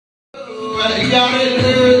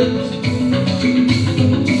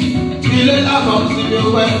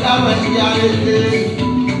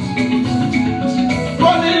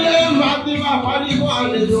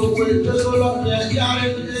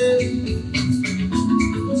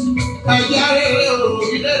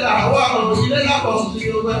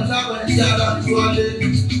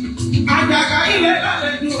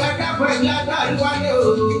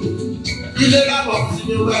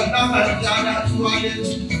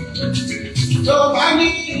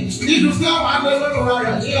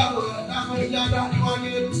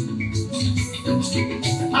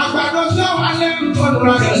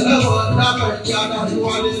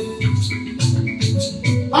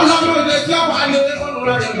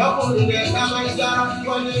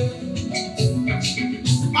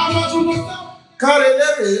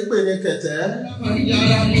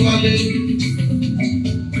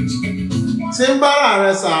Timbara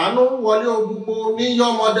rẹ̀ ṣàánú wọlé ògbùgbò ní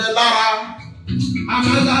yọmọdé lára.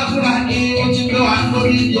 Àmọ́sáfúra ní ó ti gbé wà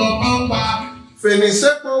lórí ìjọ kan pa.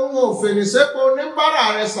 Fènìṣẹ́pọ̀ ń wò fènìṣẹ́pọ̀ níbàrà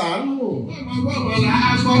rẹ̀ ṣàánú. Ọmọgbọ́gbọ̀ là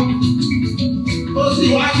á gbọ́. Ó sì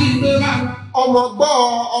wá sí ìgbé bàbá.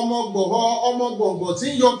 Ọmọgbọ̀gbọ̀ tí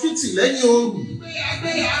ń yọ kìtì lẹ́yìn ooru.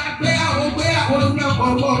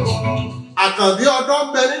 Àkànbí ọdọ́ ń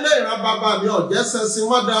bẹ nílé ìran bàbá mi ọ̀jẹ́ sẹ́sìn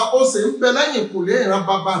mọ́dá ó sì ń bẹ lẹ́yìn ìkùlé ìran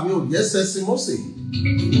bàbá mi ọ̀jẹ́ sẹ́sìn mọ́sẹ̀.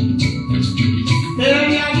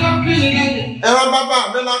 Ẹran bàbá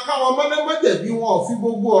mi la káwọn mọ́lẹ́mọ́jẹ̀ bí wọn ò fi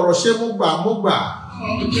gbogbo ọ̀rọ̀ ṣe mú gbà.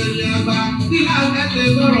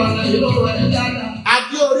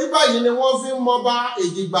 Adé orí báyìí ni wọ́n fi ń mọba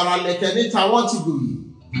èjìgbàrà lẹ̀kẹ̀ níta wọ́n ti gòyè.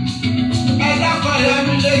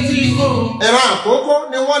 Ẹran àkókò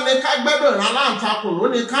ni wọ́n ní ká gbẹ́dọ̀ ìran láǹtakùn ló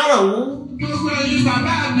ní káràn wú.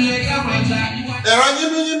 Ẹran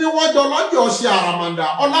yínníyínní wọ́n jọ lọ́jọ́ ṣe àràmàǹdà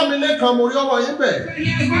Ọlámilékan mo rí ọmọ yín bẹ̀.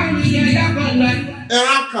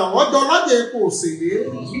 Ẹran kan wọ́n jọ lọ́jọ́ epo òsèlé.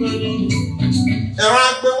 Ẹran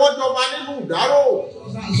agbe wọ́n jọba nínú ìdárò.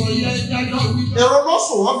 Ẹran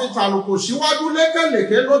lọ́sùn wọ́n fi tàlùkò síwájú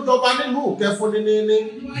lékèlékè ló jọba nínú ìkẹfun níní.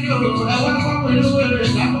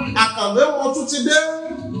 Àkànbé wọn tún ti dé.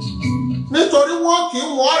 Nítorí wọn kì í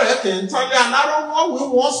mú ọ̀rẹ́ kì í tán lé aláró wọn wí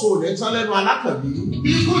wọn sò ní tán lẹ́nu alákànbí.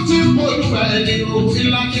 Ikú tí ń bójú ẹni òfin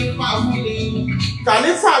láti pa fún ni.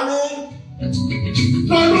 Kàlífà mi.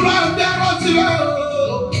 Lọ́lúwa ń dẹ́rọ́ sílẹ̀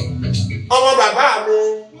o. Ọmọ bàbá mi.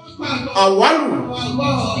 Àwálù.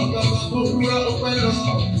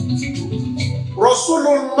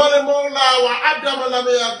 Rasulun minal Mawla wa Adam lam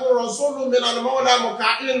yakun rasulun minal Mawla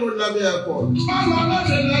muka'ilun lam yakun.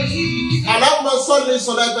 Allahumma salli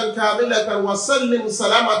salatan kamilatan wa sallim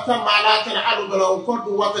salamatan ala tan'alu bil qad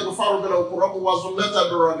wa taghfaru bil qurab wa sunnata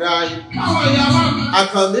bil ragai.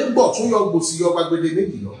 Àkànbí gbọ̀ tún yọ gbòsì yọ gbàgbèdè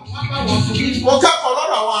méjì lọ. Mo kẹ́kọ̀ọ́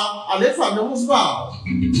lọ́dọ̀ àwọn àléfà mi Musba.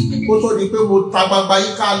 Kó tó di pé mo ta gbagba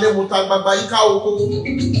yíká lé mo ta gbagba yíká oko.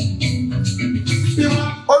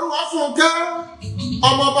 Olúwafúnkẹ́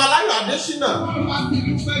ọmọọba Láyọ̀ Adéṣínà.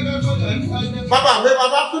 Bàbá mi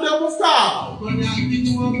bàbá Túndé Mufta.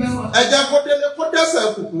 Ẹ jẹ́ kó délé kó dẹ́sẹ̀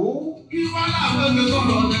kùkú.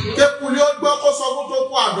 Kékulé ó gbọ́ kó sọ fún tó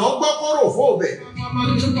kú àdán gbọ́ kó rò fún òbẹ̀.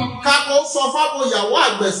 Kákó sọ fáwọn ìyàwó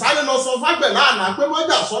àgbẹ̀ sáré lọ sọ fágbẹ̀ lánàá pé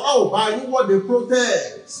mọ́jà sọ́lá ò bá yín wọ́de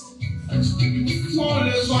protest.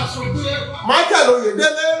 Michael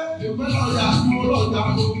Oyedele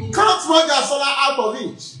can't mọ́jà sọ́lá out of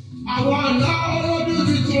it.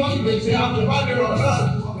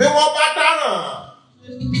 Bí wọ́n bá dáràn.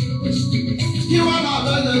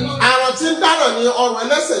 Àrùn tí ń dáràn ní ọrùn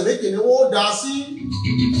ẹlẹ́sẹ̀ méjì ni wọ́n dá sí.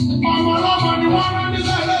 Ọmọ ọlọ́mọ ni wọ́n rán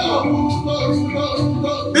nílẹ̀ lẹ́yìn.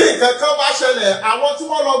 Bí nǹkan kan bá ṣẹlẹ̀, àwọn tí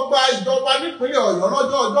wọ́n lọ gba ìjọba nípínlẹ̀ Ọ̀yọ́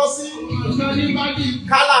lọ́jọ́ ọjọ́ sí.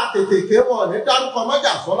 Kálá tètè ké wọn ní dárúkọ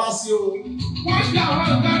mọ́jà sọ́lá sí o.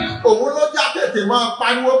 Òun ló já tètè máa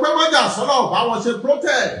pariwo pé mọ́jà sọ́lá ò bá wọn ṣe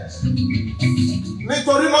protest.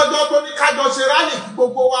 Nítorí lọ́jọ́ tó ní kájọ ṣe rálì kí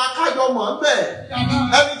gbogbo wa kájọ mọ̀ ń bẹ̀.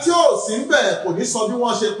 Ẹni tí ò sí ń bẹ̀ kò ní sọ bí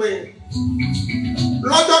wọ́n ṣe pín.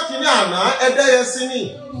 Lọ́jọ́ kìíní àná Ẹdẹ́yẹsí ni.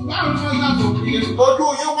 Ojú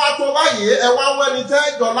yín wá tó báyìí ẹ wá wẹ́ni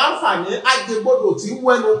tẹ́ jọ láǹfààní àjẹgbodò tí ń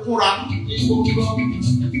wẹ́nu kúra.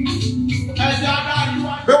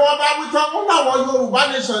 Bí wọ́n bá wí tán fún àwọn Yorùbá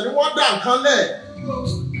nation ni wọ́n dà nǹkan lẹ̀.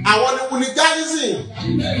 Àwọn ni hooliganism.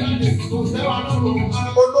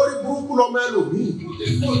 Olórí burúkú lọmọ ẹlòmíì.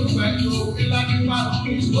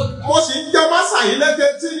 Mo sì ń jẹ́ másà yìí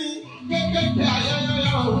lẹ́kẹ̀ẹ́ tí ní.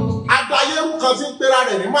 Adayéru kan ti ń pera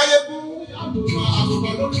rẹ̀ ní Máyégún.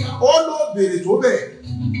 Ó ló béèrè tó bẹ̀.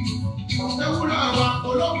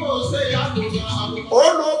 ó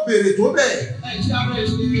ló bèrè tó bẹ̀.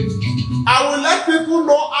 I will let people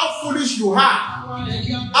know how foolish you are,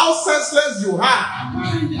 how senseless you are,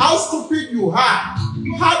 how stupid you are,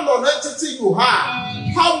 how non-entity you are,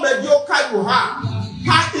 how mediocre you are,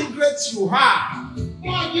 how ingrate you are.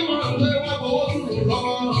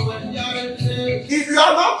 If you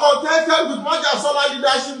are not contented with Majasola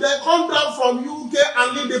leadership, then come down from UK and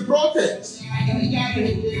lead the protest.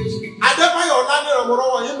 Adébáyọ̀ Ọlá ní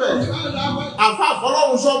ọmọrọ́wọ́ yín bẹ̀. Àfa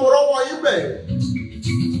àfọlọ́run sọ ọmọrọ́wọ́ yín bẹ̀.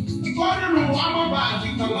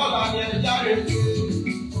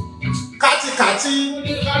 Kàtìkàtì.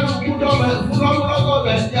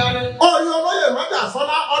 Oyè olóyè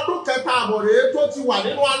Májàsọ́lá ọdún kẹta àbọ̀rẹ́ tó ti wà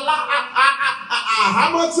nínú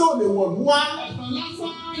àhámọ́ tí ò lè wọ̀lú wá.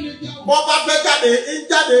 Bọ́ bá fẹ́ jáde ń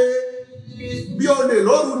jáde bí olè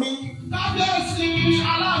lóru ni.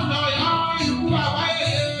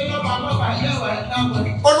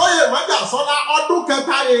 Olóyè Májàsọ́lá ọdún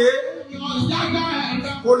kẹta rèé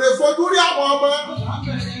kò lè fojú rí àwọn ọmọ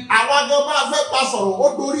àwọn agan bá fẹ́ pa sọ̀rọ̀ ó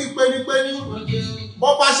dorí pénípéní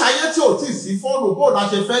bọ́ bá ṣayé tí ò tí ì sí fóònù bó la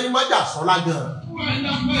ṣe fẹ́ rí Májàsọ́lá gan.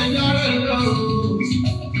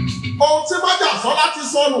 Ohun tí Májàsọ́lá ti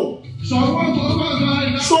sọnù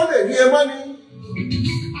só lè rí ẹ mọ́ ni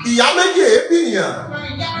ìyá méjì èébì yàn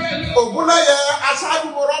Ògúnléyè aṣáájú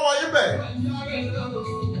mo rọ́wọ́ yín bẹ̀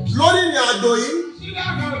lórí ìrìn àjò yìí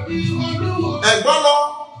ẹ̀gbọ́n lọ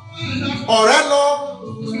ọ̀rẹ́ lọ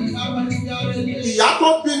ìyá tó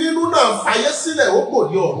bí nínú náà fàyè sílẹ̀ ó kò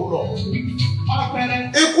ní ọ̀run lọ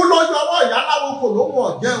ikú ló yọ ọwọ́ ìyá láwo kò ló wọ̀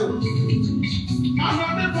jẹun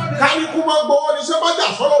káníkú máa ń gbowó ní ṣé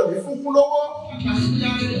Májàsọ́lá ò ní fúnkú lówó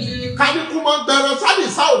káníkú máa ń gbẹran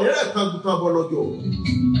sádìsá ò ní rẹ̀ kan bọ̀lọ̀jọ̀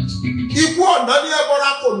ikú ọ̀nà ní ẹbọra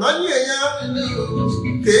kò ná ní èèyàn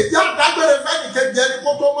kèéjì àdágbére fẹ́ni kejì ẹni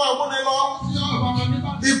kó tó máa múni lọ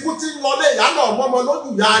ikú tí ń lọlé ìyá náà mọ́mọ lójú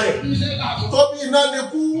ìyá rẹ̀ tóbi iná ni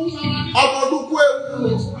kú ọmọ olúkú ewu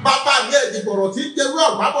bàbá mi ẹ̀dìgbọ̀rọ̀ tí ń jẹ́wé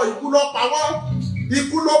ọ̀gbábọ̀ ikú ló pa wọ́n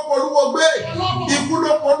ikú ló polúwo gbé ikú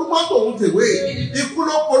ló polúmọ́ tòun tèwé ikú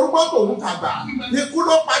ló polúmọ́ tòun tàgbà ikú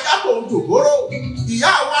ló pajá tòun tògbóró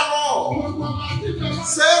ìyá wa náà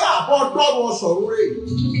Sarah bọ́ dọ́rùn ọ̀sọ̀rọ̀ rẹ̀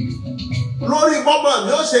lórí bọ́mọ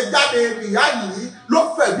mi ó ṣe jáde ìyá yìí ló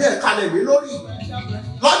fẹ̀mí ẹ̀ kalẹ̀ mí lórí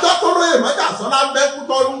lọ́jọ́ tó lóye Májàsọ́lá ń bẹ́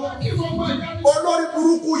Kútọ́nù olórí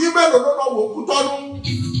burúkú yín mélòó ló lọ wò Kútọ́nù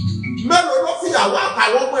mélòó ló fìyàwó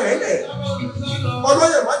àtàwọn ọmọ ẹ̀ lẹ̀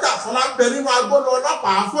olóyè Májàsọ́lá ń bẹ nínú agbóná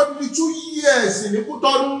ọlọ́pàá fọ́dún 2 years ní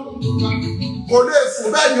Kútọ́nù kò lè fún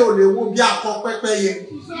bẹ́ẹ̀ ni ò lè wo bí akọ pẹ́pẹ́yẹ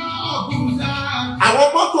àwọn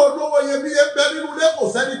mọ́tò olówó iyebíye ń bẹ nínú ilé kò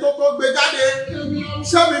sẹ́ni tó gbé jáde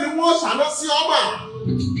sẹ́mi ni wọ́n ṣàná sí ọmọ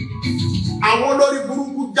àwọn olórí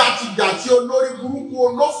burúkú jàtìjàtì olórí burúkú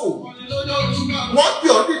olófò wọ́n pè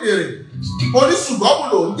ọ́ dìdèrè oníṣùgbọ́n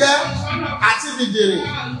ló ń jẹ́ àti dìdèrè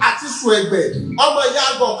àti sùn ẹ̀gbẹ́ ọmọ ìyá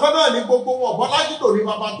àgbọ̀ kan náà ní gbogbo wọn Bọ́lájídò ní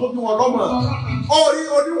bàbá tó bí wọn lọ́mọ orí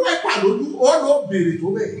oníwọ̀ ìpàlódú ó ló béèrè tó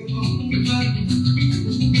bẹ̀.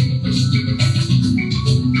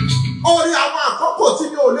 orí àwọn àkókò tí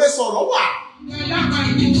mi ò lè sọ̀rọ̀ wà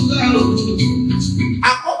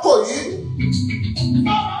àkókò yìí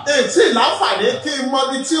ètí láǹfààní kí n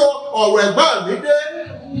mọbi tí ọ̀rọ̀ ẹ̀gbọ́n mi dé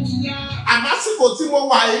àmásìkò tí mo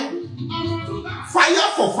wà yìí fire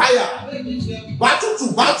for fire battle to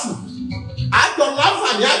battle àjọ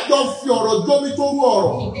láǹfààní àjọ fi ọ̀rọ̀ jómi tó rú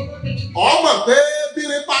ọ̀rọ̀ ọmọ pé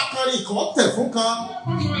bírin bá kanrin kan tẹ̀ fún kan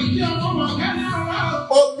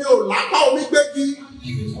omi ò lápá omi gbégi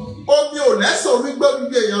omi ò lẹ́sẹ̀ omi gbé omi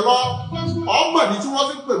bí èèyàn lọ ọmọ ní tí wọ́n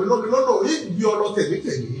fi pè mí lómi lọ́nà ìgbì ọ̀nà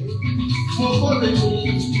tẹ̀mítẹ̀mí.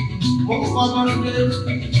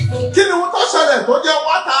 Kí ni wọ́n tó ṣẹlẹ̀ tó jẹ́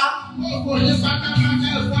wáta?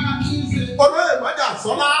 Olóyè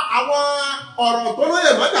Májàsọ́lá àwọn ọ̀rọ̀ tó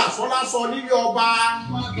lóyè Májàsọ́lá sọ nílé ọba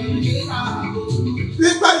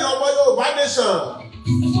nígbẹ̀yìn ọmọ Yorùbá nation.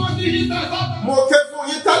 Mo ké fún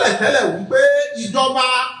yín tẹ́lẹ̀tẹ́lẹ̀ wípé ìjọba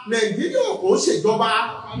Nàìjíríà kò ṣèjọba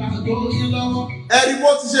ẹ̀rí bó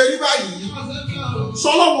ti ṣe rí báyìí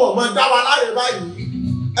Sọ́lọ́mù ọmọ dá wa láre báyìí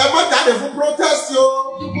ẹ má jáde fún protest o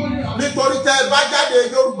nítorí tẹ́ ẹ bá jáde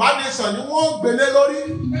Yorùbá nation ni wọ́n gbélé lórí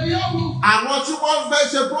àwọn tí wọ́n fẹ́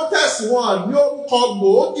ṣe protest wọn ní orúkọ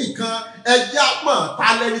gbòógì kan ẹjẹ́ àpọ̀n ta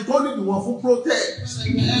lẹni tó nídìí wọn fún protest.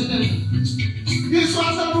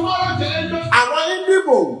 Àwọn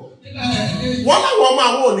Ìgbò wọ́n láwọn ọmọ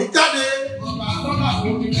àwọn ò ní jáde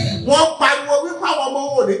wọ́n pariwo wípé àwọn ọmọ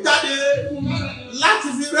wọn ò ní jáde láti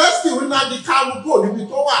fi rescue Nnamdi Kanu kúrò níbi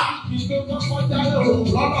tó wà.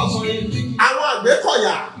 Àwọn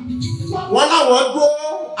Àgbẹ̀kọ̀yà wọ́n láwọn dúró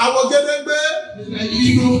àwọn gédéńgbé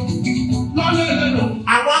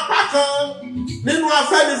àwọn apá kan nínú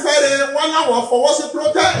Afẹ́nifẹ́re wọ́n láwọn fọwọ́ sí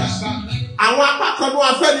protest. Àwọn apá kan nínú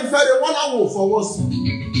Afẹ́nifẹ́re wọ́n láwọn ò fọwọ́ sí.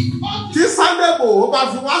 Tí Sunday Igboho bá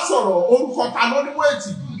fi wá sọ̀rọ̀ orúkọ ta ló ní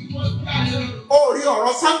wéètì. Orí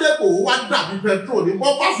ọ̀rọ̀ Sunday Igboho wá dàbí petrol ní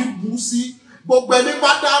bọ́ bá fi bú sí gbogbo ẹni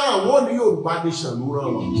bá dáràn wọ́n ní Yorùbá nation ló ràn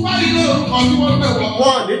wọ́n.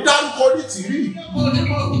 Wọ́n ní dárúkọ ní tìrí.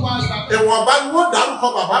 Ìwọ̀nba ni wọ́n dárúkọ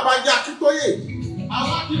bàbá bá jẹ́ Akíntóyè.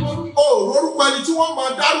 Orúkọ ẹni tí wọ́n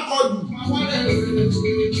máa dárúkọ jù.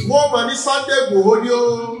 Wọ́n mọ̀ ní Sunday Igboho ni ó.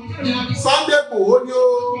 Sunday Igboho ni ó.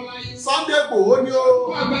 Sunday Igboho ni ó.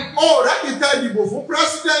 Ọ̀rẹ́ kìí tẹ ìdìbò fún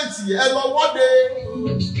pírẹ́sídẹ̀ǹtì ẹ lọ wọ́de.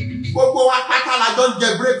 Gbogbo wa pátá la jọ ń jẹ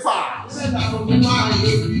breakfast.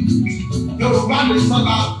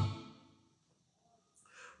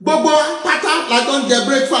 Gbogbo wa pátá la jọ ń jẹ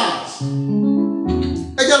breakfast.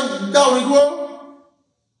 Ẹ jẹ́ dá orin dúró.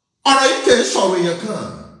 Ọ̀rọ̀ yìí kìí sọ̀rọ̀ èèyàn kan.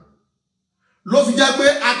 Ló fi jẹ́ pé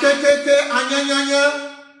akékèké anyányányá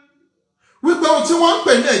wípé ohun tí wọ́n ń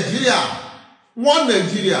pè Nàìjíríà wọ́n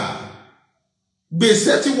Nàìjíríà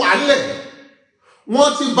gbèsè ti wà lẹ̀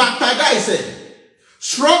wọ́n ti baptize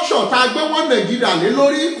structure tá a gbé wọ́n Nàìjíríà lé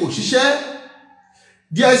lórí kò ṣiṣẹ́.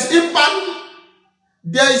 There is impact,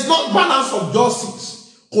 there is not balance of justice.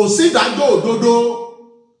 Kò sí ìdájọ́ òdodo.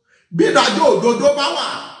 Bí ìdájọ́ òdodo bá wà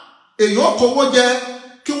èèyàn kówó jẹ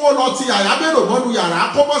kí wọ́n lọ ti àyábẹ̀rò mọ́nu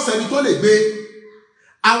yàrá kó mọ́ sẹ́ni tó lè gbé.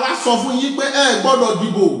 Àwa sọ fún yín pé ẹ gbọ́dọ̀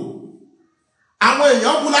dìbò. Àwọn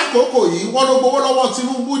èèyàn bú lákòókò yìí wọ́n ló gbowó lọ́wọ́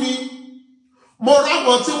Tinubu ni. Mo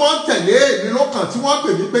ráwọn tí wọ́n ń tẹ̀lé èmi lọ́kàn tí wọ́n pè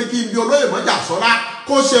mí pé kí n bí olóyè mọ́jà sọ́lá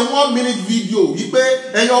kó ṣe 1 minute video wípé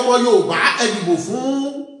ẹ̀yin ọmọ Yorùbá ẹ dìbò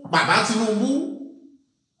fún bàbá Tinubu.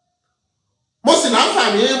 Mo sì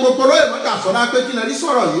láǹfààní mo pe olóyè mọ́jà sọ́lá pé kí lẹ rí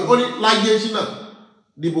sọ̀rọ̀ yìí ó ní láyé ṣínà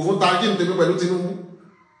dìbò fún tàbí ní tèmi pẹ̀lú Tinubu.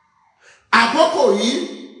 Àkókò yìí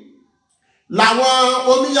làwọn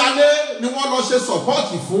omíyalé ni wọ́n lọ ṣe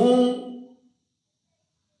sọ̀pọ́ọ̀tì fún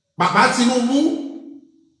bàbá Tinubu.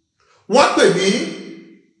 Wọ́n pè mí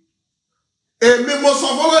èmi mo sọ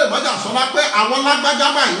fún olóyè mọ́jà sọ́lá pé àwọn lágbájá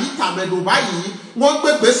báyìí tàmẹ̀dò báyìí wọ́n gbé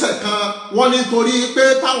gbèsè kan wọ́n nítorí pé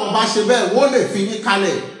táwọn bá ṣe bẹ́ẹ̀ wọ́n lè fi yín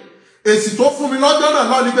kalẹ̀. Èsì tó fún mi lọ́jọ́ náà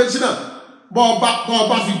lọ́ọ́ ní bẹ́ẹ̀ náà bọ́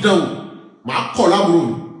ọba fi dán o màá kọ̀ lábúrò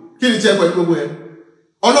mi kí ni tiẹ̀ pẹ̀lú gbogbo yẹn.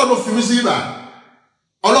 Ọlọ́run ló fi mí sí ibà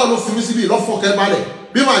Ọlọ́run ló fi mí síbi ìlọ́fọ̀kẹ́ balẹ̀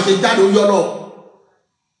bí màá ṣe jáde oyún ọlọ́.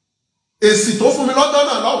 Èsì tó fún mi lọ́jọ́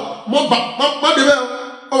náà lọ́wọ́ mọ́ débẹ̀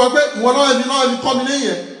ọ wọ́n pé ìwọ náà ẹni kọ́ mi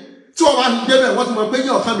lẹ́yìn ẹ̀ tí wọ́n bá ti débẹ̀ wọ́n ti mọ̀ pé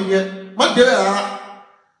yín ọ̀kan mi yẹn mọ́ débẹ̀ rárá.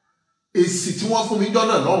 Èsì tí wọ́n fún mi jọ́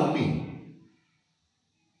náà lọ́hùn mi.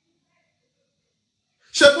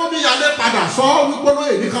 Ṣé kó mi yálé padà sọ wípé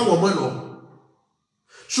lóye ní káwọn ọmọ lọ.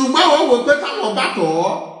 Ṣùgbọ́n àwọn wò pé káwọn bá tọ̀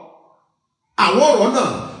ọ́ àwọn ọ̀rọ̀ náà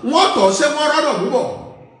wọ́n tọ̀ ṣé wọ́n rọ́nà púpọ̀.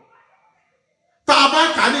 Tá a bá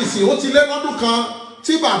kà ní ìsìn ó ti lé lọ́dún kan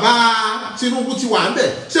tí bàbá Tinubu ti wà ń bẹ̀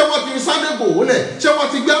ṣé wọ́n ti rí Sunday Igboho lẹ̀ ṣé wọ́n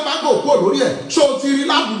ti gbé bágò kúrò lórí ẹ̀ ṣó ti rí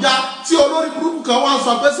l'Àbújá tí olórí burúkú kan wá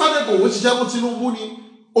sọ pé Sunday Igboho ṣiṣẹ́ fún Tinubu ni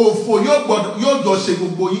òfò yóò jọ ṣe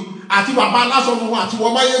gbogbo yín àti bàbá aláṣọ funfun àti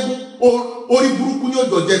wọ́n máyégún orí burúkú yóò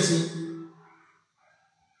jọ jẹ́ ti.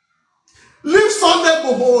 Leave Sunday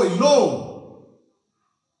Igboho alone.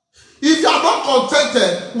 If you are not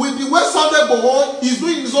contented with the way Sunday Igboho is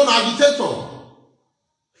doing his own agitator,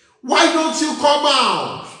 why don't you come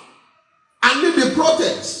out and lead the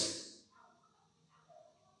protest?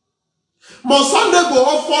 Must Sunday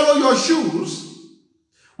Igboho follow your shoes?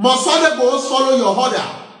 Must Sunday Igboho follow your order?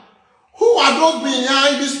 Who are those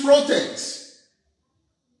behind this protest?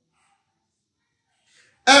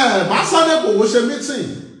 But Sunday Igboho was a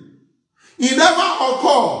meeting. It never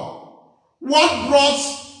occurred. What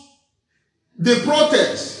brought the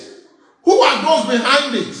protest? Who are those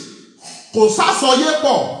behind it? Kò sásọyé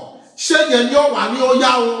pọ̀. Ṣé yẹn ni ó wà ní ó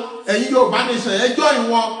yá o? Ẹ̀yin Yorùbá nation ẹjọ́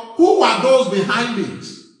ìwọ̀n. Who are those behind it?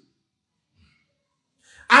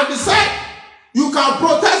 And they said, you can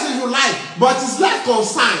protest if you like, but it's less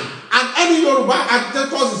concerned. And any Yoruba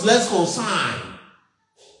agitators is less concerned.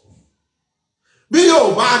 Bí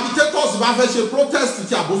Yorùbá agitators bá fẹ́ ṣe protest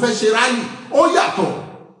tí àbò fẹ́ ṣe rally, ó yàtọ̀.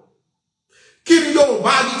 Kí ni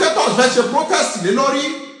Yorùbá agitators fẹ́ ṣe protest lé lórí?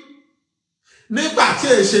 Nígbà tí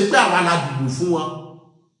è ṣe pé àwa la dìbò fún wọn.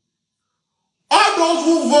 All those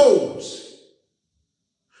who vote,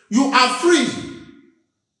 you are free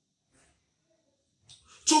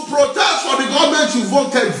to protest for the government you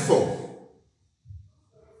voted for.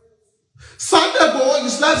 Sunday Igboho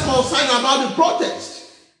is less concerned about the protest.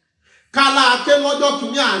 Kálá ake lọ́jọ́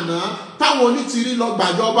kìíní àná táwọn onítìrí lọ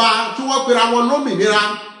gbàjọba tí wọ́n pera wọn lómìnira.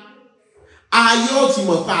 Ayé ó ti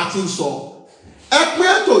mọ̀ pé a ti ń sọ. Ẹ pín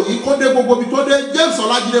ètò yìí kó dé gbogbo ibi tó dé James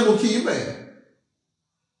Ọlájídé mo kí í bẹ̀.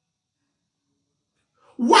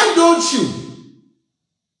 don't you?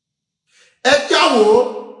 Ekiawo,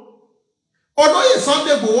 although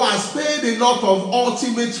Sunday Igboho has paid a lot of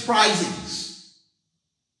ultimate prices,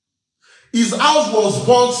 his house was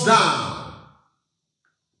burnt down.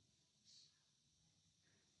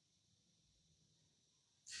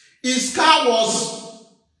 His car was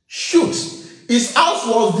shot. His house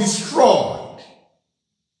was destroyed.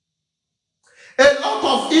 A lot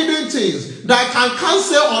of hidden things that I can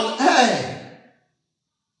cancel on air.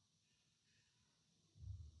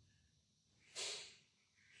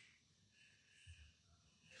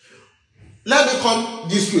 Let me come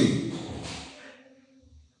this way.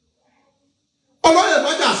 Although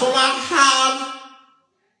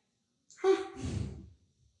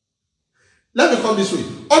let me come this way.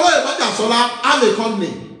 Although Solar have a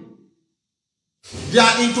company. They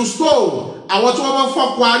are into stone. I want to have a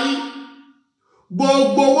fuck one.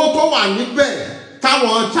 Gbogbo owó tó wà níbẹ̀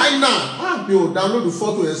táwọn China bí o download the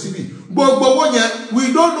photo yẹn síbí. Gbogbo owó yẹn,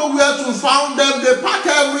 we don't know where to find them. They pack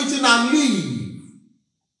everything and leave.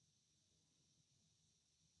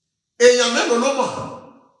 Èèyàn mélòó ló mọ̀?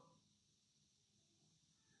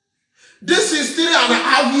 This is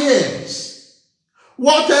 3.5 years.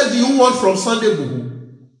 What else do you want from Sunday Igboho?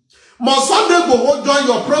 Must Sunday Igboho join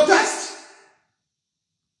your protest?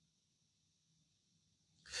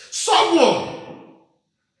 Someone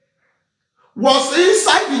was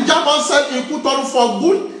inside the German cell in Kutonu for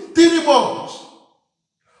good 3 months.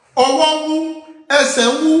 Owowu,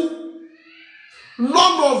 Esewu,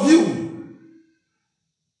 none of you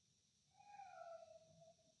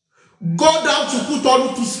go down to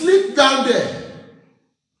Kutonu to sleep down there.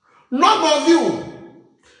 None of you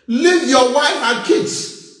leave your wife and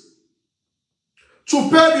kids to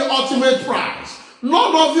pay the ultimate price.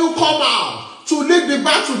 None of you come out to lead the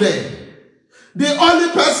battle there. The only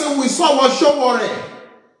person we saw was Showore.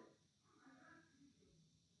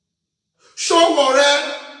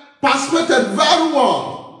 Showore participated very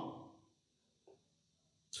well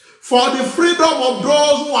for the freedom of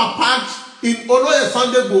those who are packed in Oloye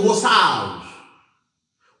Sunday Igboho's house.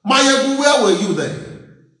 Mayebu, where were you then?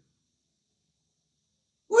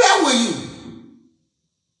 Where were you?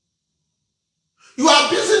 You are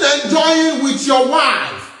busy enjoying with your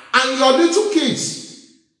wife and your little kids.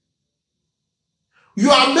 You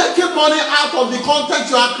are making money out of the content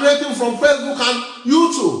you are creating from Facebook and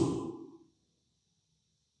YouTube.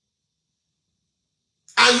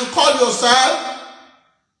 And you call yourself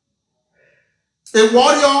a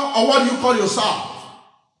warrior, or what do you call yourself?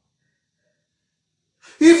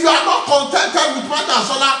 If you are not contented with Mata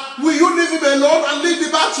Sola, will you leave him alone and lead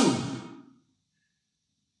the battle?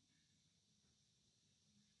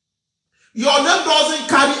 Your name doesn't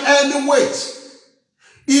carry any weight.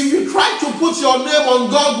 If you try to put your name on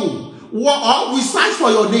Google, we search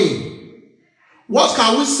for your name. What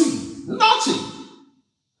can we see? Nothing.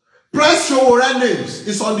 Press Showore names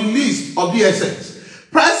is on the list of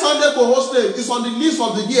DSS. Press Sunday Igboho's name is on the list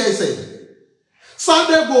of the DSS.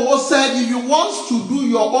 Sunday Igboho said if you want to do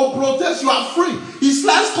your own protest, you are free. He's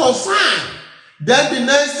less concerned. Then the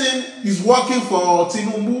next thing is working for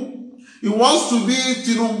Tinubu. He wants to be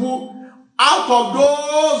Tinubu. Out of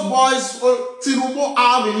those boys, Tinubu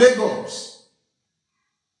are in Lagos.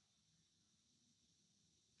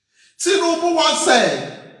 Tinubu once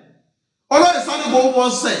said, although Sunday Igboho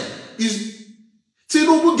once said,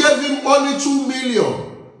 Tinubu gave him only 2 million.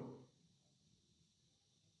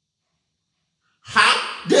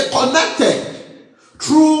 They connected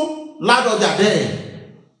through Ladoja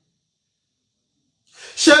then.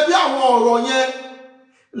 Ṣebí àwọn ọ̀rọ̀ yẹn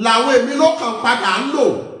làwọn èmi ló kàn padà ń lò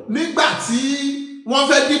nígbà tí wọ́n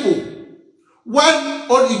fẹ́ dìbò. When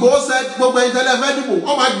Igboho said gbogbo ìtẹ́lẹ̀ fẹ́ dìbò,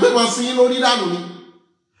 wọ́n máa gbé wọn sí lórí dànù ni.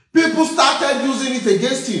 People started using it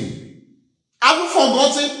against him. Have you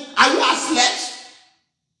forgotten? Are you asleep?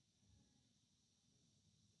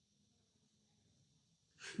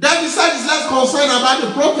 Then he said he's less concerned about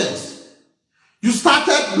the protest. You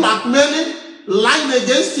started blackmailing, lying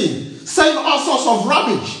against him, saying all sorts of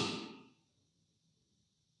rubbish.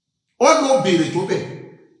 Oh no, be it okay.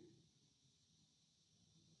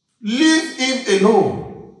 Leave him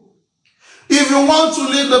alone. If you want to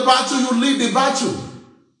lead the battle, you lead the battle.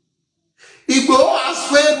 Igboho has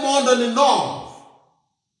failed more than enough.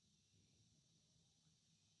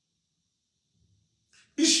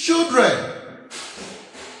 His children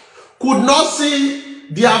could not see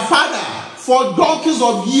their father for donkeys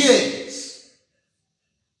of years.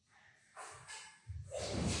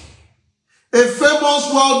 A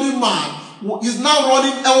famous wealthy man is now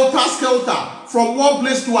running helter-skelter from one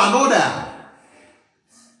place to another.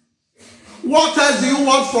 What else do you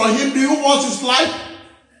want from him? Do you want his life?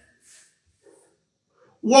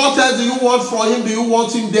 What else do you want from him? Do you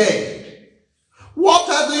want him dead? What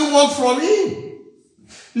else do you want from him?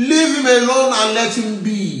 Leave him alone and let him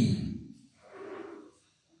be.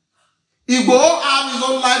 Igboho have his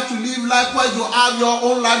own life to live. Likewise, you have your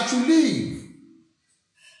own life to live.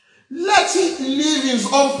 Let him live his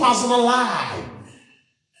own personal life.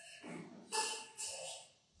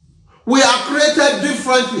 We are created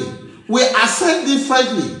differently. We ascend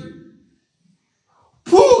differently.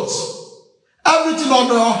 Put everything on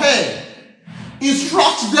your head.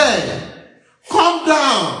 Instruct them. Calm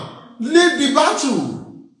down. Lead the battle.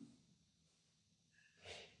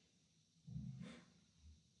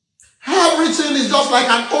 Everything is just like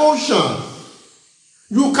an ocean.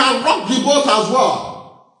 You can rock the boat as well.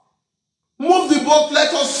 Move the boat,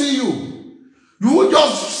 let us see you. You will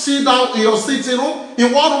just sit down in your sitting room,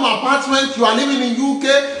 in one room apartment, you are living in UK,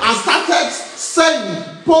 and started saying,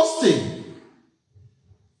 posting,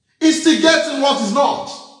 instigating what is not.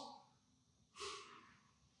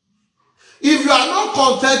 If you are not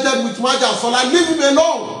contented with Maja Sola, leave him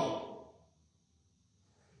alone.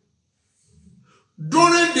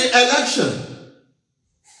 During the election,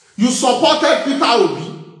 you supported Peter Obi.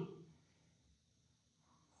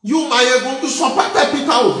 You supported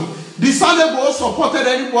Peter Obi. The Igboho supported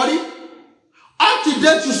anybody? Up to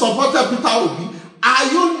date, you supported Peter Obi. Are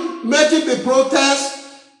you making the protest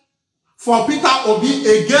for Peter Obi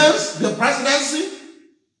against the presidency?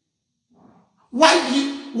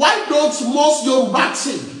 Why don't most Yoruba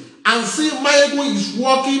sing and see Igboho is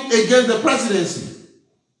working against the presidency?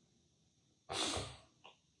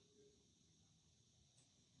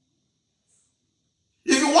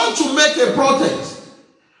 If you want to make a protest,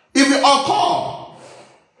 if it occur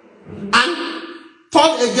and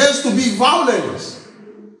turn against to be violence,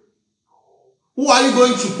 who are you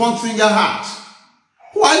going to point finger at?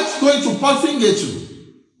 Who are you going to point finger to?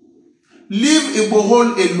 Leave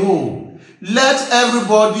Igboho alone. Let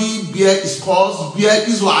everybody bear his cause, bear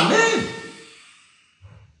his name.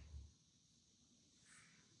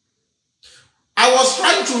 I was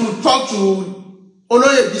trying to talk to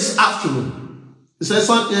Oloye this afternoon. He said,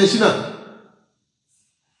 Shina,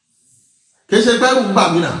 can you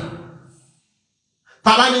say,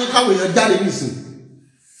 Tàbá ní káwọn èèyàn jáde nísìn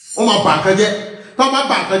wọ́n máa bà kan jẹ́ tó bá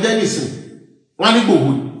bà kan jẹ́ nísìn wọ́n ní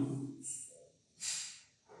Igboho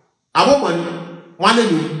àbọ̀mọ̀ ni wọ́n lè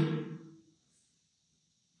lóyún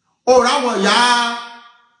òòrùn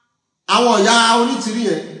àwọn ìyá onítìrí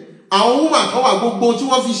yẹn àwọn woman kan wà gbogbo tí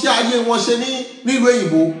wọ́n fi ṣe ayé wọn ṣe nílùú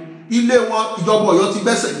òyìnbó ilé wọn ìjọba Ọ̀yọ́ ti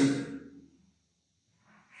gbẹ́sẹ̀ lé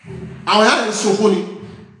àwọn ìyá rẹ̀ sọ̀kọ́ ni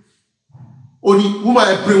ó ní woman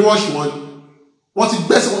ẹ̀ brainwash wọn ni wọ́n ti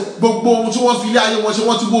gbẹ́sẹ̀ gbogbo ohun tí wọ́n fi ilé ayé wọn ṣe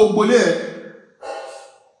wọ́n ti wó gbólé ẹ̀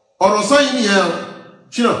ọ̀rọ̀ sọ́yìn nìyẹn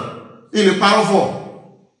ṣínà ilẹ̀ parọ́ fọ́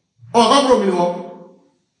ọ̀gọ́bùrò mi ni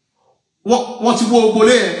wọ́n ti wó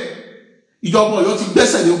gbólé ẹ̀ ìjọba Ọ̀yọ́ ti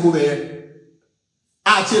gbẹ́sẹ̀ lé gbogbo ẹ̀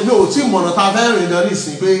àti èmi ò tí mọ̀nà ta fẹ́ rìn lọ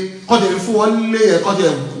nísìn pé kọ́jẹ̀ fún wọn nílé ẹ̀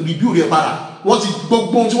kọ́jẹ̀ rìbíù rẹ̀ padà wọ́n ti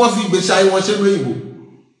gbogbo ohun tí wọ́n fi ìgbésí ayé wọn ṣe lóyìnbó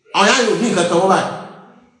àwọn yáà yóò ní nǹkan kan wọ́n báyìí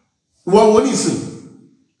ìwọ wo nísìn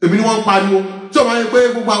èmi ni wọ́n ń pariwo tí o máa ń pé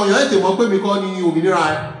gbogbo àwọn èèyàn ètè mọ́ pé mi kọ́ ni òmìnira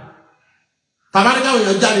ẹ̀ tàbá ní káwọn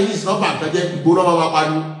èèyàn jáde ní ìsìnà bàǹkànjẹ́ ìgbóná máa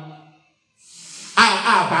pariwo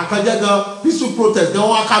bàǹkànjẹ́ gan peaceful protest gan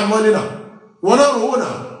wọ́n á ká mọ́ nínà wọ́n náà rówó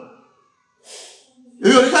náà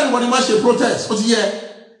èmi ò ní káàdì wọ́n ni máa ṣe protest ó ti yẹ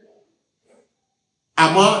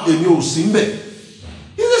àmọ́ èmi ò sí mbẹ̀.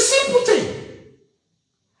 It's a simple thing.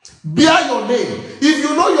 Bear your name. If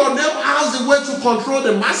you know your name has the way to control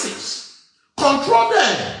the masses, control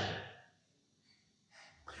them.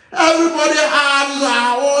 Everybody has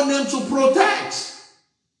our own name to protect.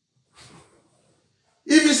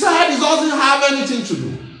 If he said he doesn't have anything to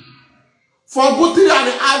do, for good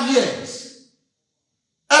 3.5 years,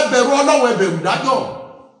 ẹbẹ̀rù Ọlọ́run ẹbẹ̀rù dájọ́.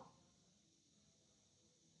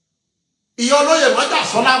 Ìyá olóyè Májà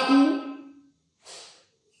Sọ́lá kú,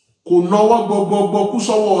 kò náwó gbogbogbò kú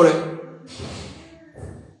sọ́wọ́ rẹ̀.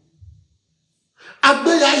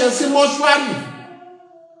 Agbéyà yẹn sí mọ́ṣúárì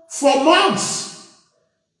for months.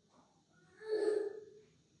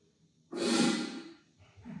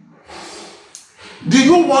 Do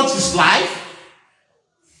you want his life?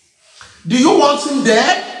 Do you want him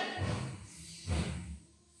dead?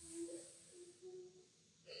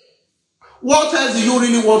 What else do you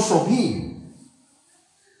really want from him?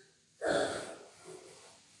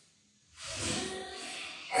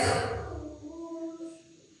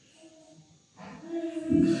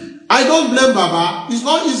 I don't blame Baba. It's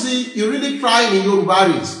not easy. He really tried in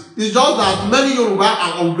Yoruba. It's just that many Yoruba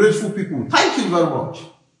are ungrateful people. Thank you very much.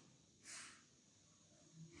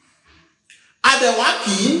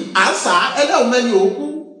 Adewaki, Asa, Ele Omeni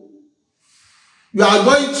Oku. You are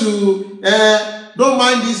going to, don't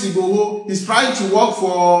mind this Igboho, he's trying to work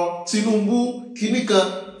for Tinubu,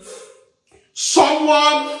 Kinika.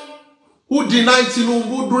 Someone who denied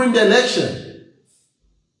Tinubu during the election.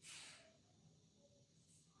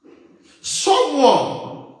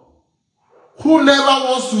 Someone who never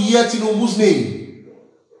wants to hear Tinubu's name.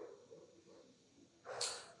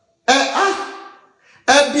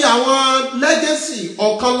 Ẹbí àwọn legacy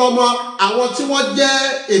ọ̀kan lọ́mọ àwọn tí wọ́n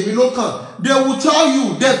jẹ́ èmi lókàn, they will tell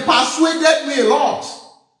you they persuaded me a lot.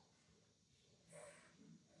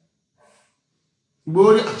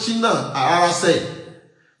 Gbórí àṣínà àrárá sẹ́yìn.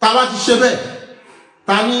 Ta bá ti ṣe bẹ́ẹ̀,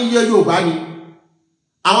 ta ní iye Yorùbá ni.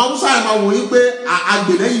 Àwọn Hausa ẹ̀ máa wòye pé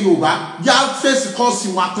àgbèlẹ́yìn Yorùbá já fèsì kan sí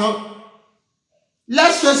wa tán.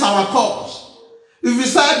 Let's face our cause. If we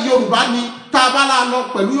said Yorùbá ni, ta bá la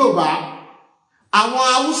lọ pẹ̀lú Yorùbá. Àwọn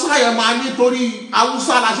Hausa yẹn máa nítorí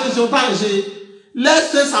Hausa la ṣe ṣe tá à ń ṣe.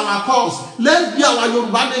 Let's face our cause. Let's be our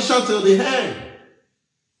Yorùbá nation till the end.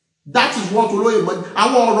 That is what olóyè mọ́.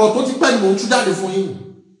 Àwọn ọ̀rọ̀ tó ti pẹ́ ni mò ń tú jáde fún yín.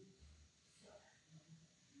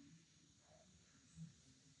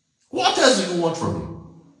 What else do you want from me?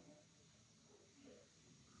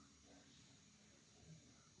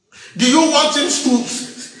 Do you want him to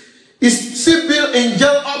is still in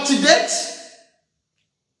jail up to date?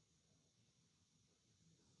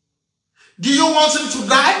 Do you want him to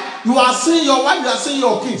die? You are seeing your wife, you are seeing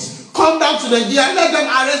your kids. Come down to Nigeria and let them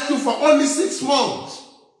arrest you for only 6 months.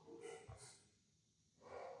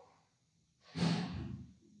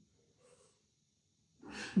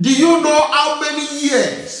 Do you know how many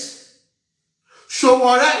years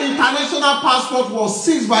Showore international passport was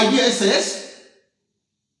seized by DSS?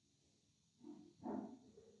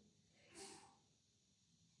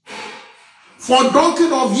 For donkey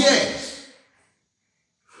of years.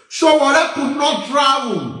 Showore could not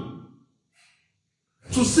travel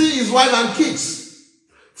to see his wife and kids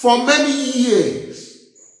for many years.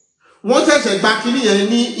 Wọ́n ṣẹ̀ṣẹ̀ gba kíní yẹn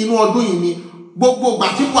ní inú ọdún yìí ni gbogbo ìgbà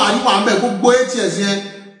tí Buhari wà ńbẹ̀ gbogbo ATS yẹn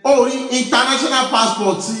ó rí international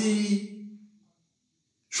passport tí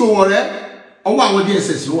Showore ọwọ́ àwọn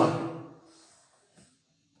DSS ló wà.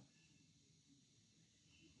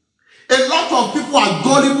 A lot of people are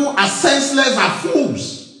gullible, are senseless, are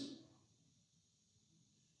fools.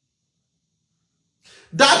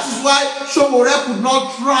 That is why Showore could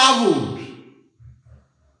not travel.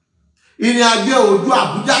 Ìrìn àjò ojú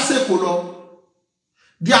Àbújá sèkò lọ.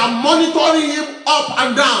 They are monitoring him up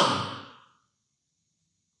and down.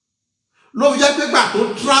 Ló fi jẹ́ pé gbà tó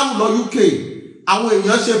travel lọ UK, àwọn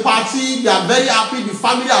èèyàn ṣe party, they are very happy, the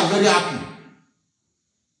family are very happy.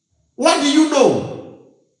 What do you know?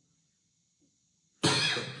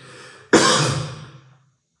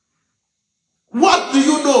 What do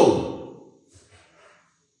you know?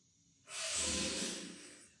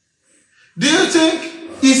 Do you think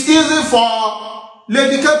it's easy for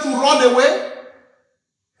Lady K to run away?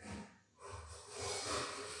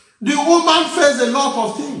 The woman faced a lot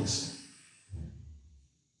of things.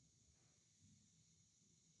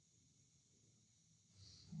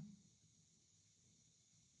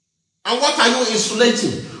 And what are you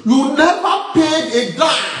insulating? You never paid a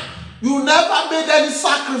dime. You never made any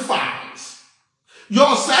sacrifice.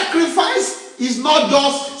 Your sacrifice is not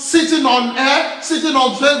just sitting on air, sitting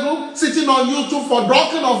on Facebook, sitting on YouTube for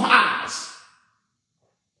docking of hearts.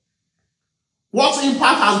 What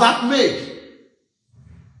impact has that made?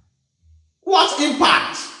 What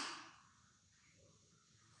impact?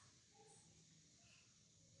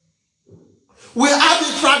 We have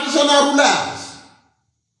the traditional rulers.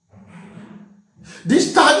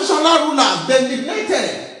 These traditional rulers, they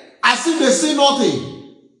neglected as if they see nothing.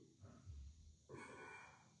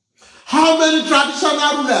 How many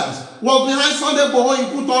traditional rulers were behind Sunday Igboho in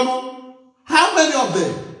Kutonu? How many of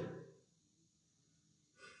them?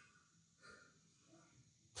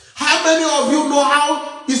 How many of you know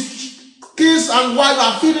how his kids and wives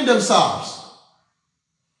are feeding themselves?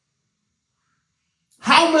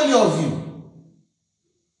 How many of you?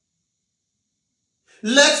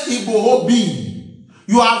 Let Igboho be.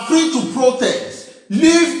 You are free to protest.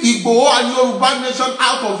 Leave Igboho and Yoruba nation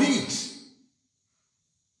out of it.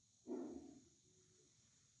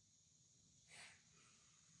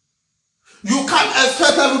 You can't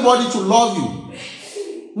expect everybody to love you.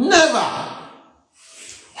 Never.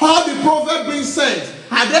 All the prophets being sent,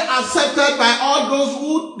 are they accepted by all those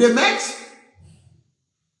who they met?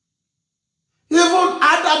 Even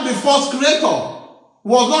Adam, the first creator,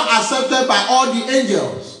 was not accepted by all the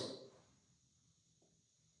angels.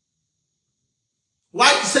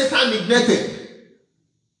 Why is Satan neglected?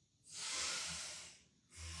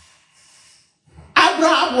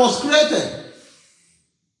 Abraham was created.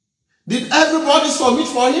 Did everybody submit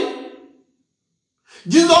for him?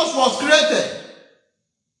 Jesus was created.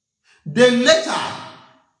 They later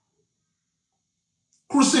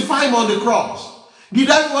crucified him on the cross. Did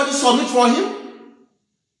everybody submit for him?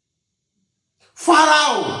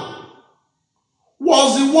 Pharaoh was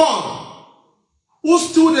the one who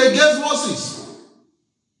stood against Moses.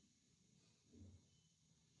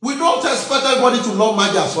 We don't expect everybody to love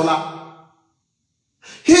Majasola.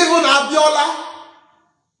 Even Abiola,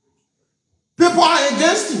 people are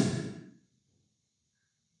against him.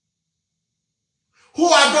 Who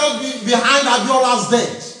are those behind Abiola's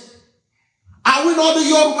death? Are we not the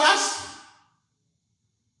Yorubas?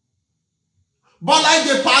 But like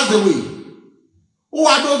they passed away, who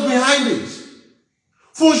are those behind it?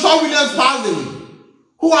 Funshaw Williams passed away.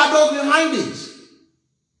 Who are those behind it?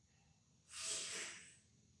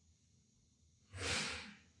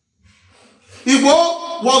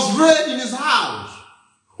 Igboho was raided in his house.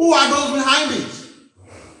 Who are those behind it?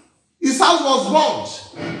 His house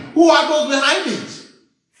was burnt. Who are those behind it?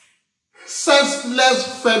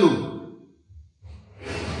 Senseless fellow.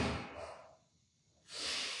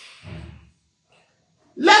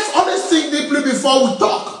 Let's always think deeply before we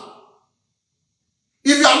talk.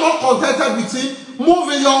 If you are not contented with it,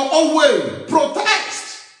 move in your own way.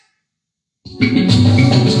 Protest.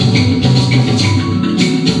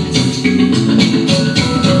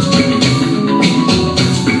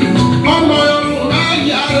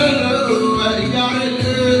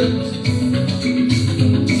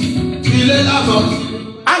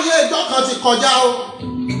 Ayé ìjọ kan ti kọjá o.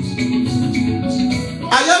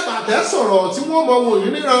 Ayé bàtẹ́ sọ̀rọ̀ tí wọ́n mọ wò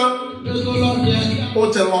yín níran. Ó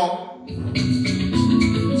ti lọ.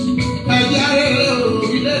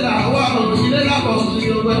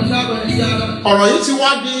 Ọ̀rọ̀ yìí ti wá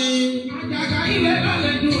di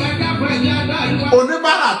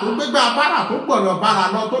oníbàárà tó gbégbá bàárà tó gbọ̀nà bàárà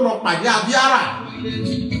lọ tó lọ pàdé abíárà.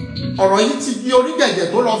 Ọ̀rọ̀ yìí ti di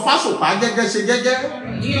onígẹ̀gẹ̀ tó lọ fásòpá gẹ́gẹ́ ṣe gẹ́gẹ́.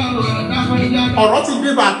 Ọ̀rọ̀ ti di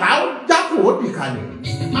bàtà ó jákò ó dì kalẹ̀.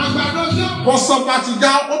 Bọ́sọ̀pá ti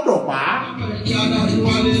já ó dọ̀pá.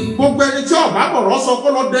 Gbogbo ẹni tí ọ̀bá bọ̀rọ̀ sọ kó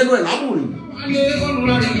lọ dẹnu ẹ̀ lábùrì.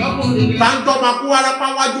 Táńtọ́ máa kú wárápá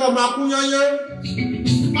wájú ọmọ akú yányán.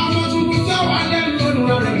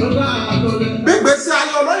 Gbígbé sí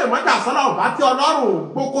ayé olóyè Májàsọ́lá ọ̀bá tí Ọlọ́run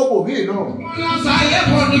gbókó bòmí náà.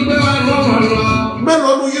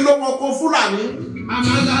 Mélòó nu yín ló wọ́n kó Fúlàní?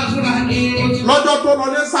 Lọ́jọ́ tó lọ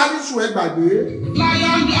ní Sálísù ẹ gbàgbé.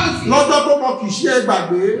 Lọ́jọ́ tó lọ Kìṣí ẹ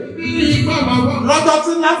gbàgbé. Lọ́jọ́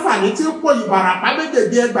tí Láfàní tí ń kó Ìbàràpá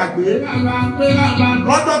méjèèjì ẹ gbàgbé.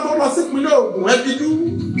 Lọ́jọ́ tó lọ sí ìpínlẹ̀ Ògùn ẹ dídú.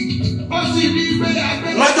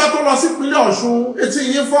 Lọ́jọ́ tó lọ sí ìpínlẹ̀ Ọ̀ṣun etí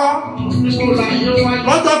yín fọ́.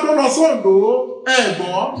 Lọ́jọ́ tó lọ sóńdó ẹ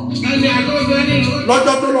gbọ́.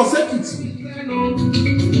 Lọ́jọ́ tó lọ sékìtì.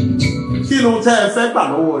 Kí ló tẹ́ ẹ fẹ́ gbà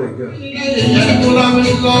lọ́wọ́ rẹ̀ gan?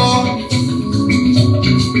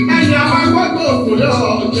 Ẹni àwọn agbọ́gbọ́ òkú yóò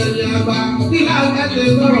jẹ̀lẹ̀ àgbà kí láwọn ẹ̀ṣẹ̀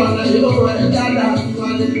sọ̀rọ̀ rẹ̀ yóò rẹ̀ dáadáa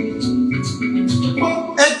wọlé.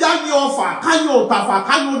 Ẹja ní ọfà káyọ̀ òtàfà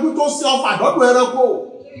káyọ̀ ojú tó sí ọfà dọ́dọ̀ ẹranko.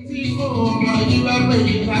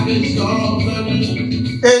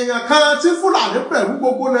 Èèyàn kan tí Fúlàní pẹ̀lú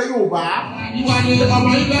gbogbo ilẹ̀ Yorùbá.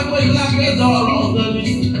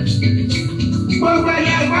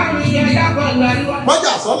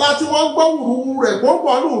 Májàsọ́lá tí wọ́n ń gbọ́ wùrúwú rẹ̀ kó ń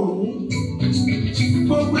bọ̀ lùrú.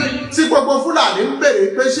 Tí gbogbo Fúlàní ń bèrè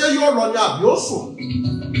pé ṣé yóò lọ ní àbí ó sùn.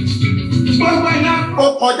 Ó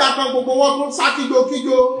kọjá kan gbogbo wọn tún sá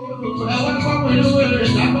kíjokíjo.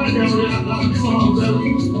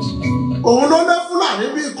 Òun ló lé Fúlàní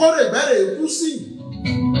bí kórè bẹ̀rẹ̀ ikú sí.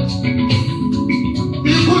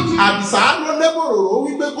 Àdìsá ló lé bòròrò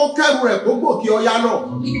wípé kó kẹ́rù rẹ̀ kó gòkè Ọya náà.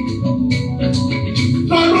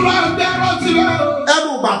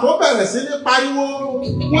 Ẹnu ìgbà tó bẹ̀rẹ̀ sí ní pariwo.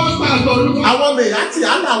 Àwọn mèyàtì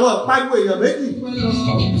á làwọn pariwo èèyàn méjì.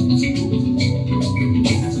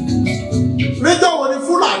 Níjọ́ wo ni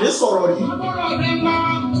Fúlàní sọ̀rọ̀ yìí?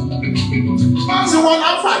 Tí wọ́n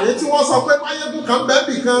láǹfààní tí wọ́n sọ pé Máyégún kan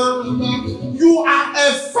bẹ́ẹ̀bì kan. You are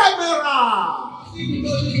ephemeral.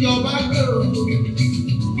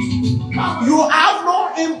 You have no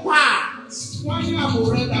impact.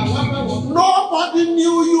 Nobody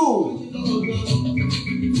knew you.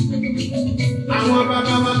 Àwọn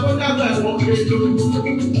bàbá wa tó dàgbà ẹ̀wọ̀n kéjọ.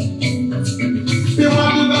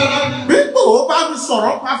 Bí Igboho bá mi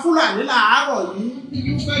sọ̀rọ̀ pa Fúlàní láàárọ̀ yìí.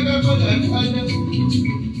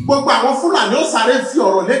 Gbogbo àwọn Fúlàní ó sáré fi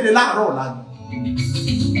ọ̀rọ̀ léde láàárọ̀ ọ̀la.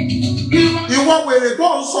 Ìwọ wèrè tó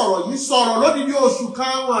ń sọ̀rọ̀ yìí sọ̀rọ̀ lódìdí oṣù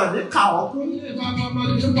kan wọn ní kàwọ́kú.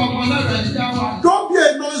 Don't be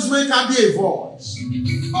a noisemaker, be a voice.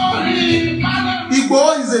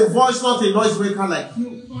 Igboho is a voice, not a noisemaker like you.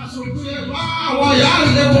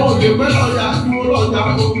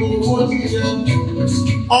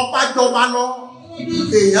 Ọba jọba lọ,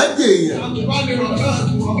 èèyàn jẹ èèyàn.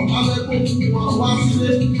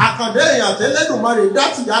 Àkàndé èèyàn tẹ́lẹ̀dùnmọ́rè dá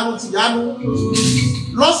tìyanu tìyanu.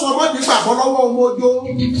 Lọ́sọ̀mọ́dé gbàgbọ́ lọ́wọ́ ọmọdé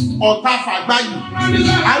ọ̀tá fàgbáyì.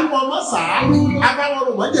 Àwọn ọmọ sàá,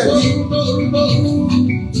 abáwọ̀rùn mọ́jẹ̀bí.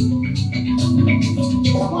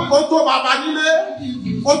 Ó tó bàbá nílé,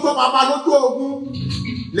 ó tó bàbá lójú ogun.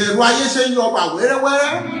 Lẹ̀rù ayé ṣe ń yọba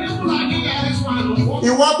wẹ́rẹ́wẹ́rẹ́.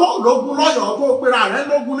 Ìwọ tó lógun lọ́yọ̀ọ́ tó pera rẹ̀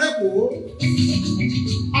lógun lẹ́kọ̀ọ́.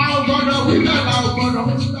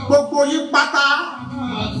 Gbogbo yín pátá.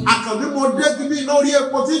 Àkànbí mo dé bíbí lórí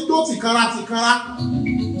epo tí tó tìkanra.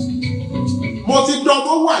 Mo ti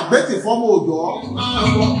dọ́gbó wà gbẹ́tì fọ́mọ òjò.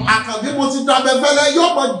 Àkànbí mo ti dábẹ́fẹ́lẹ́ yóò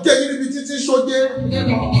mọ jẹ́ níbi títí sójé.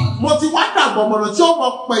 Mo ti wá dàgbọ̀ mọ̀nà tí ó mọ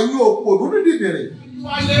pẹ̀yìn òpònú nídìdìrì.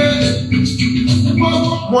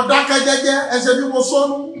 Mo dákẹ́ jẹ́jẹ́ ẹsẹ̀ bí mo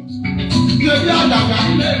sọ́nú.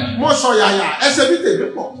 Mo sọ̀yàyà ẹsẹ̀ bí tèmi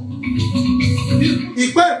pọ̀.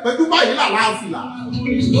 Ìpẹ́ ìpẹ́jú báyìí là láàfìlà.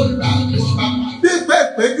 Bí ìpẹ́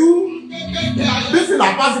ìpẹ́jú bí fìlà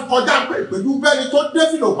bá fi kọjá pé ìpẹ́jú bẹ́ni tó dé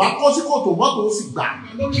fìlà ò bá kọ́ sí kòtò mọ́tò ó sì gbà.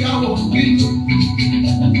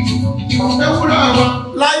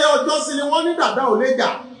 Láyé ọjọ́ sí ni wọ́n ní dàda ò lè jà.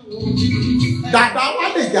 Dàda wá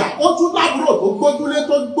lè jà, ó tún lábúrò tó gbójúlé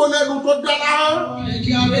tó gbólẹ́nu tó dáná.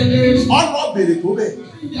 Ọ̀nà bèrè tó bẹ̀.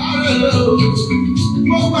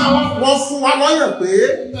 Wọ́n fún wa lọ́yẹ̀ pé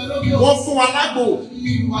wọ́n fún wa lágbo.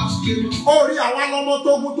 Orí àwa lọ́mọ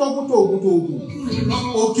tógún.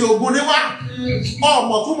 Òkè ògùn ni wá.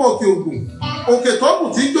 Ọmọ túmọ̀ òkè ògùn. Òkè tó kù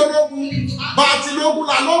tí ń jólógún. Bá a ti lógún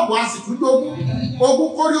la lóògùn a sì tún jogún. Ogún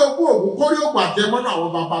kórí ògùn àjẹmọ́nà àwọn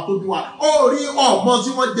bàbá tó bí wa. Orí ọmọ tí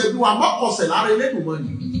wọ́n jẹ bí wa mọ́kànsẹ̀ lára Elédùmarè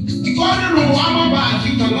ni. Kọ́nìrún wa má bàa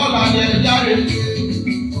jìnnà lọ́la yẹn jáde.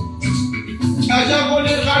 Ẹ̀jẹ̀ kò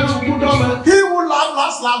lè kálukú dọ́mẹ. He who laugh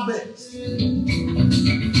last laugh best.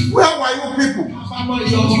 Where were you people? Àbámọ̀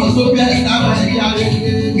ìyọ̀mọ̀ tó bí ẹ̀dá rẹ̀ jáde.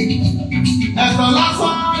 Ẹ̀sán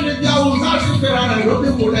lásán ni bí Awúsá ti fẹ́ra rẹ̀ ló bí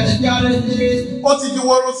kò rẹ̀ jáde. Ó ti di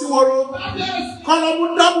woro sí woro. Kọ́lọ́mú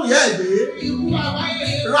dábù yẹ́ ẹ̀dẹ́.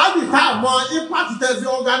 Rally tá a mọ impact tẹ̀ fi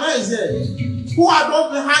organize ẹ̀. Who are those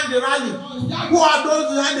behind the rally? Who are those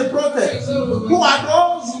behind the protest? Who are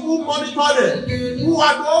those who monitor them? Who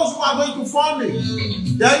are those who are going to fund it?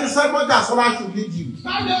 Then you say Mojasola should lead you.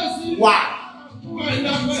 Why?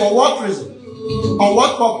 For what reason? On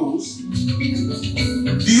what purpose?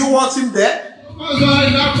 Do you want him there?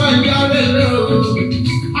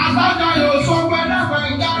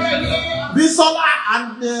 Bisola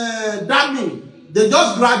and Dami, they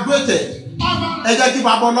just graduated. Ẹ jẹ́ kí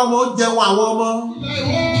bàbá ọlọ́mọ ó jẹun àwọn ọmọ.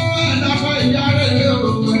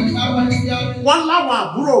 Wọ́n láwọn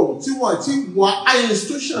àbúrò tí wọ́n ti wọ high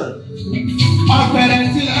institution. Ọ̀pẹ̀rẹ̀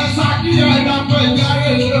tí ẹ sá kí ọ̀dà pé ìyáre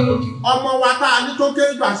lò. Ọmọ wa tá a ní tó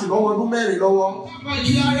kéré gbà sí lọ́wọ́ ọdún 4 lọ́wọ́.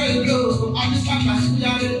 Ìyáre lò, àbísàkà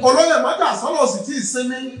ìyáre. Olóyè Mojasola sì tí ì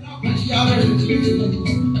sinmi.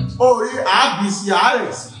 Orí àbísí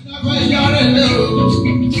àárẹ̀ sí. Ìyáre lò.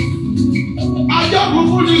 Ajọ́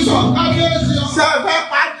kúkú ní sọ kábíyèsí ọ. Ṣé ẹ fẹ́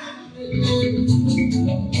pa ní?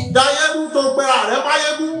 Dayégún tó pera rẹ̀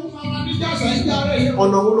máyégún.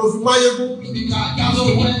 Ọ̀nà wo ló fi máyégún?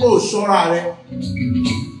 Ó ṣọ́ra rẹ̀.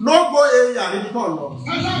 Lógo èèyàn ní tọ̀ lọ.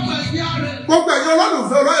 Gbogbo ẹ̀yin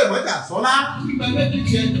olólùfẹ́ olóyè Mojasola.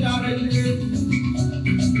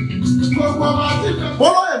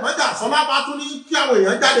 Olóyè Mojasola bá tún ní kí àwọn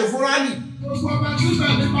èèyàn jáde fún rálì.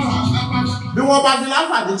 Bí wọ́n bá fi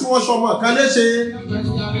láǹfààní tí wọ́n sọmọ kan léṣe.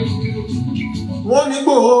 Wọ́n ní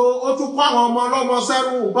Igboho ó tún kó àwọn ọmọ ọlọ́mọ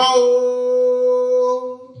sẹ́rù gbọ́ o.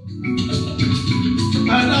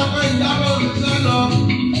 Ẹ̀dọ́gbẹ́ ìjábọ̀ òṣìṣẹ́ lọ.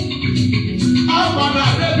 Àpàdà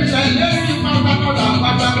débìlẹ̀ lẹ́yìn pátákọ́dà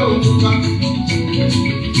pátákó òkúta.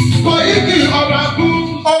 Kò yí kí ọba kú.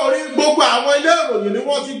 Orí gbogbo àwọn ilé ìròyìn ni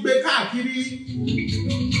wọ́n ti gbé káàkiri.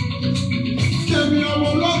 Ṣèmi ọmọ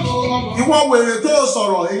ológo ọmọ. Ìwọ wèrè tó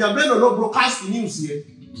sọ̀rọ̀ èèyàn mélòó ló broadcast news yẹn.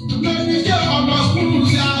 Lẹ́ni jẹ́ ọmọ kúrú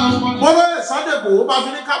sí àwọn. Bọ́lá Sunday Igboho bá fi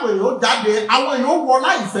ní káwọn èèyàn ó jáde, àwọn èèyàn ó wọ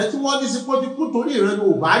láìfẹ́ tí wọ́n ní sí pé ó ti kú torí ìrẹ́nu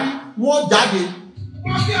ò bá rí, wọ́n jáde.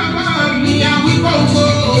 Wọ́n kí àbá mi àwọn ikọ̀ ògbó.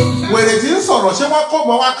 Wèrè tí ń sọ̀rọ̀ ṣé wọ́n kọ́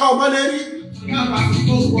mọ́ wá ká ọmọ lérí?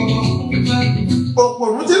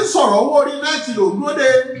 Òpòrún tí ń sọ̀rọ̀ owó orí náìtì ló dúró de.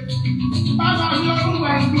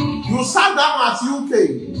 You sat down at UK.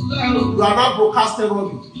 You are not broadcasting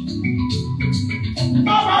rubbish.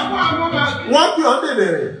 Wọ́n bí ọ́n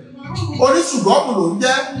dèdèrè. Oníṣùgọ́mù ló ń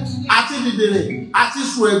jẹ́ àti dìdèrè àti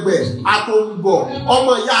sùn ẹgbẹ̀ àtòǹgọ̀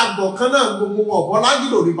ọmọ ìyá àgbọ̀ kan náà gbogbo wọn Bọ́lájí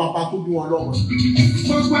lórí bàbá tó bí wọn lọ́mọ.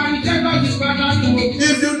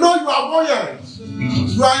 If you know you are warrior,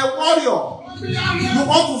 you are a warrior, you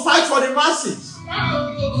want to fight for the masses,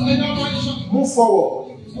 move forward.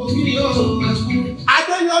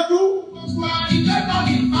 Adeyanju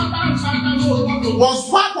was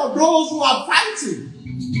part of those who are fighting.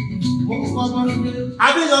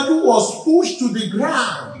 Adeyanju was pushed to the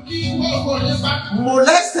ground,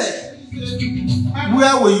 molested.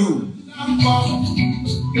 Where were you?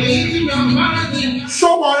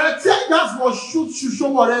 Showore, tears was shoot to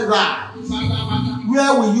Showore's eye.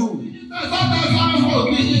 Where were you?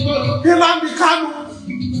 Nnamdi Kanu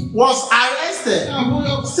was arrested,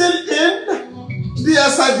 still in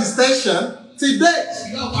DSI detention till date.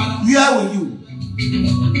 Where were you?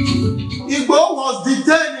 Igboho was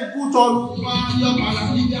detained in Kutonu.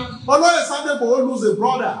 Oloye Sunday Igboho lose a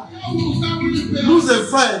brother, lose a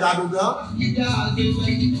friend,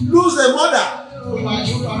 lose a mother,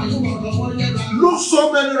 lose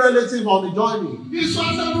so many relatives on the journey,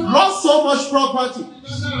 lost so much property.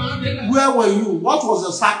 Where were you? What was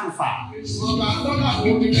the sacrifice?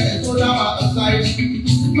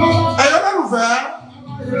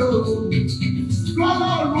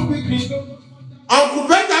 Uncle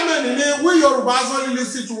Benjamin, we Yorubas only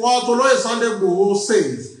listen to what Oloye Sunday Igboho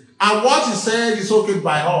says, and what he said is okay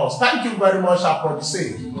by us. Thank you very much, I promise.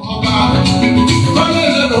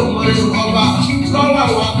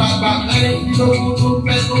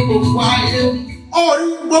 Orí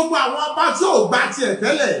gbogbo àwọn ọba tí ò gbà tiẹ̀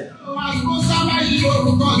tẹ́lẹ̀.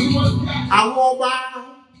 Àwọn ọba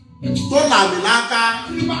tó làmìláká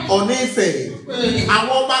Ọ̀ní Ifẹ̀,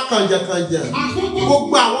 àwọn ọba kànjẹ̀kànjẹ̀,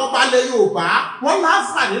 gbogbo àwọn ọba ilẹ̀ Yorùbá wọ́n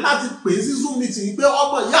láǹfààní láti pè sí Zoom meeting pé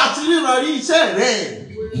ọmọ ìyá àti ríran rí iṣẹ́ rẹ̀.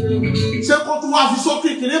 Ṣé kó tún wá fi sókè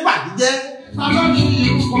kiri bàdíjẹ́?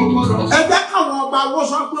 Ẹgbẹ́ káwọn ọba wọ́n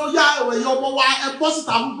sọ pé ó yá ẹ̀yọ ọmọ wa ẹ bọ́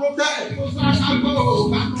síta fún protest.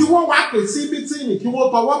 Kí wọ́n wá pè sí mítìnì kí wọ́n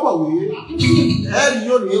tọwọ́ bọ̀wé. Ẹ̀rí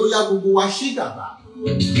yóò ní ó yá gbogbo wa ṣí gàba.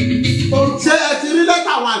 Ṣé ẹ ti rí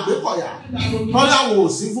lẹ́tà àwọn Àgbẹ̀kọ̀yà? Tọ́lá wò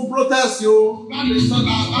sí fún protest o.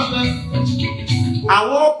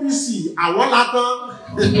 Àwọn OPC àwọn látán.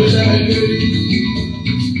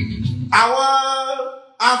 Àwọn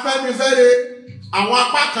Afẹ́nifẹ́re àwọn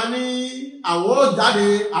apá kan ní àwọn ò jáde,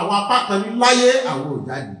 àwọn apá kan ní láyé àwọn ò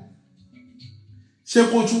jáde. Ṣé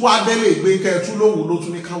kó tún wá délé ìgbé kẹtù lóhùn ló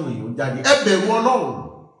tún ní káwọn èèyàn jáde? Ẹ bẹ̀rù Ọlọ́run.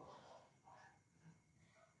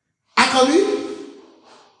 Àkànbí,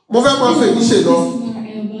 mo fẹ́ máa fèyí ṣe lọ.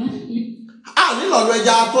 A nílò lọ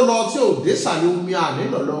ẹja tó lọ tí ò dé sàlẹ̀ omi, a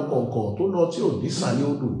nílò lọ kọ̀ọ̀kan tó lọ tí ò dé sàlẹ̀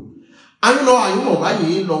odò. A nílò àyùmọ̀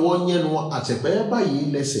báyìí lọ́wọ́ yẹnu àtẹ̀pẹ́ báyìí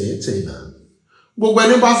lẹ́sẹ̀ tẹ̀ náà. Gbogbo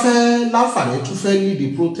ẹni bá fẹ́ láǹfààní tún fẹ́ lead the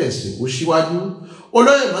protest kó síwájú.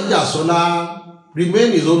 Olóyè Májàsọ́lá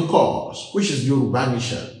remain his own cause, which is Yoruba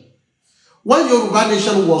Nation. When Yoruba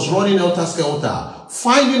Nation was running helter-skelter,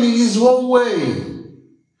 finding his own way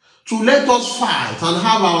to let us fight and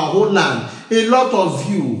have our own land, a lot of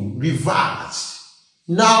you reversed.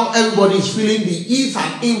 Now everybody is feeling the heat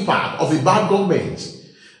and impact of a bad government.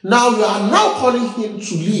 Now you are now calling him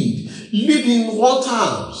to lead in what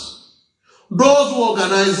terms? Those who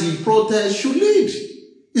organize the protest should lead.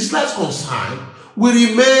 It's less concerned. We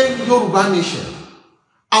remain Yoruba Nation.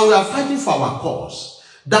 And we are fighting for our cause.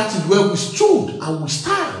 That is where we stood and we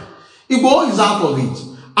stand. Igboho is out of it.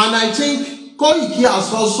 And I think Koiki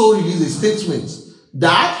has also released a statement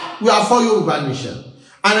that we are for Yoruba Nation.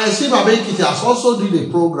 And I see Babekiti has also did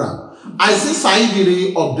a program. I see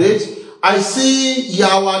Saidiri update. I see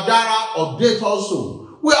Yawadara update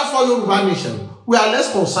also. We are for Yoruba Nation. We are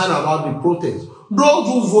less concerned about the protest. Those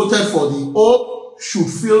who voted for the hope should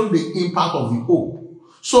feel the impact of the hope.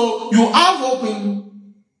 So you have hope in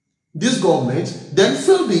this government, then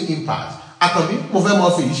feel the impact. Àkànbí, mo fẹ́ mọ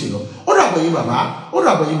fi ìṣe lọ. Ó dàbọ̀ yín bàbá, ó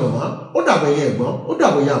dàbọ̀ yín màmá, ó dàbọ̀ yín ẹ̀gbọ́n, ó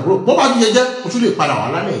dàbọ̀ yín àbúrò. Bó bá ti yẹ jẹ́, o tún lè padà wá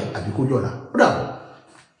lálẹ́ àbí kó jọ̀la. Ó dàbọ̀.